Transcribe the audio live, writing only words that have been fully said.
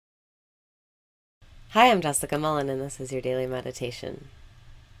Hi, I'm Jessica Mullen, and this is your daily meditation.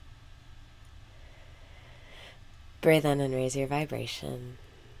 Breathe in and raise your vibration.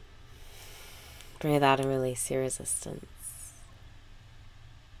 Breathe out and release your resistance.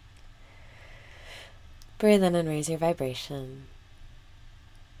 Breathe in and raise your vibration.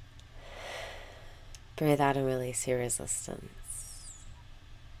 Breathe out and release your resistance.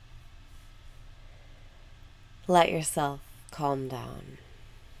 Let yourself calm down.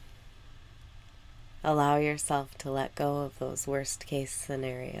 Allow yourself to let go of those worst case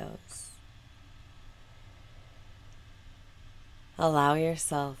scenarios. Allow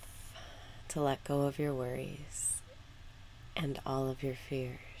yourself to let go of your worries and all of your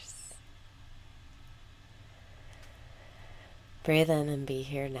fears. Breathe in and be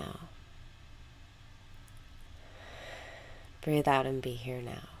here now. Breathe out and be here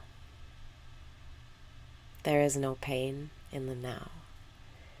now. There is no pain in the now.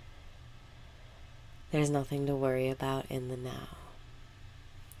 There's nothing to worry about in the now.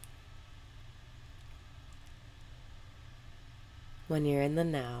 When you're in the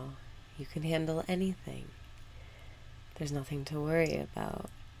now, you can handle anything. There's nothing to worry about.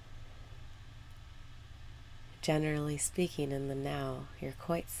 Generally speaking, in the now, you're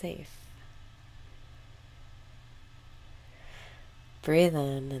quite safe. Breathe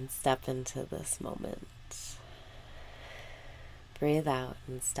in and step into this moment. Breathe out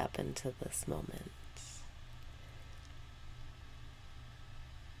and step into this moment.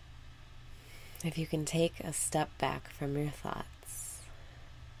 If you can take a step back from your thoughts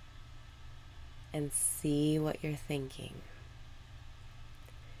and see what you're thinking,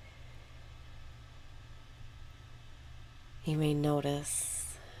 you may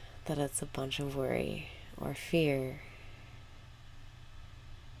notice that it's a bunch of worry or fear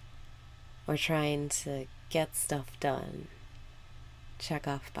or trying to get stuff done, check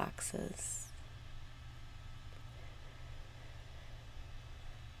off boxes.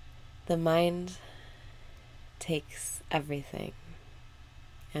 The mind takes everything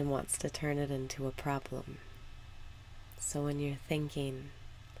and wants to turn it into a problem. So when you're thinking,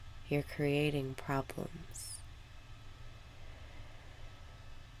 you're creating problems.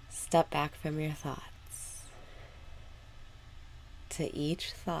 Step back from your thoughts. To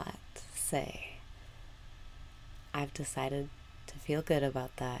each thought, say, I've decided to feel good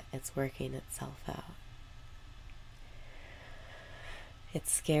about that. It's working itself out. It's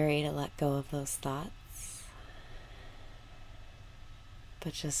scary to let go of those thoughts,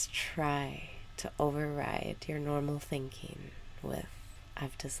 but just try to override your normal thinking with,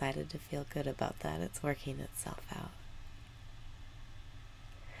 I've decided to feel good about that. It's working itself out.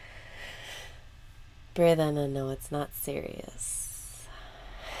 Breathe in and know it's not serious.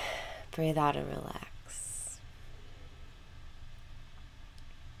 Breathe out and relax.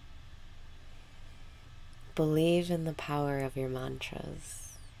 Believe in the power of your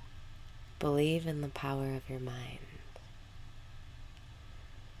mantras. Believe in the power of your mind.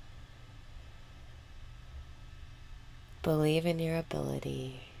 Believe in your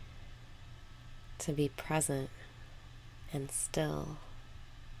ability to be present and still,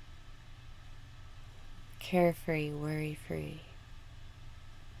 carefree, worry-free.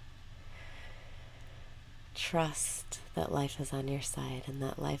 Trust that life is on your side and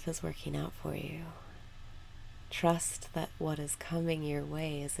that life is working out for you. Trust that what is coming your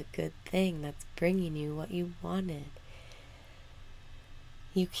way is a good thing that's bringing you what you wanted.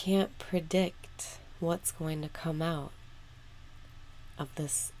 You can't predict what's going to come out of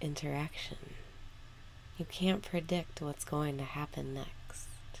this interaction. You can't predict what's going to happen next.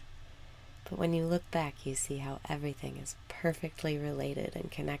 But when you look back, you see how everything is perfectly related and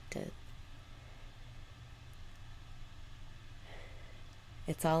connected.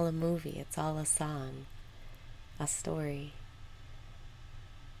 It's all a movie, it's all a song, a story,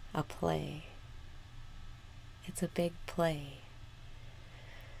 a play. It's a big play.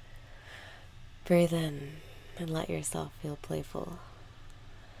 Breathe in and let yourself feel playful.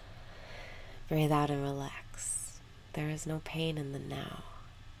 Breathe out and relax. There is no pain in the now.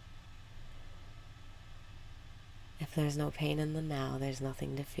 If there's no pain in the now, there's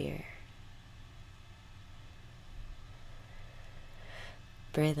nothing to fear.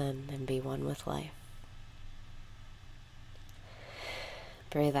 Breathe in and be one with life.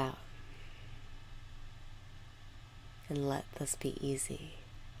 Breathe out and let this be easy.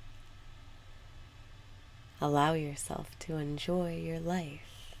 Allow yourself to enjoy your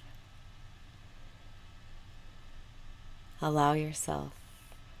life. Allow yourself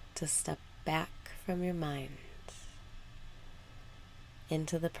to step back from your mind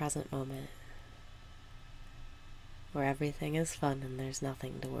into the present moment where everything is fun and there's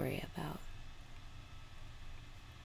nothing to worry about.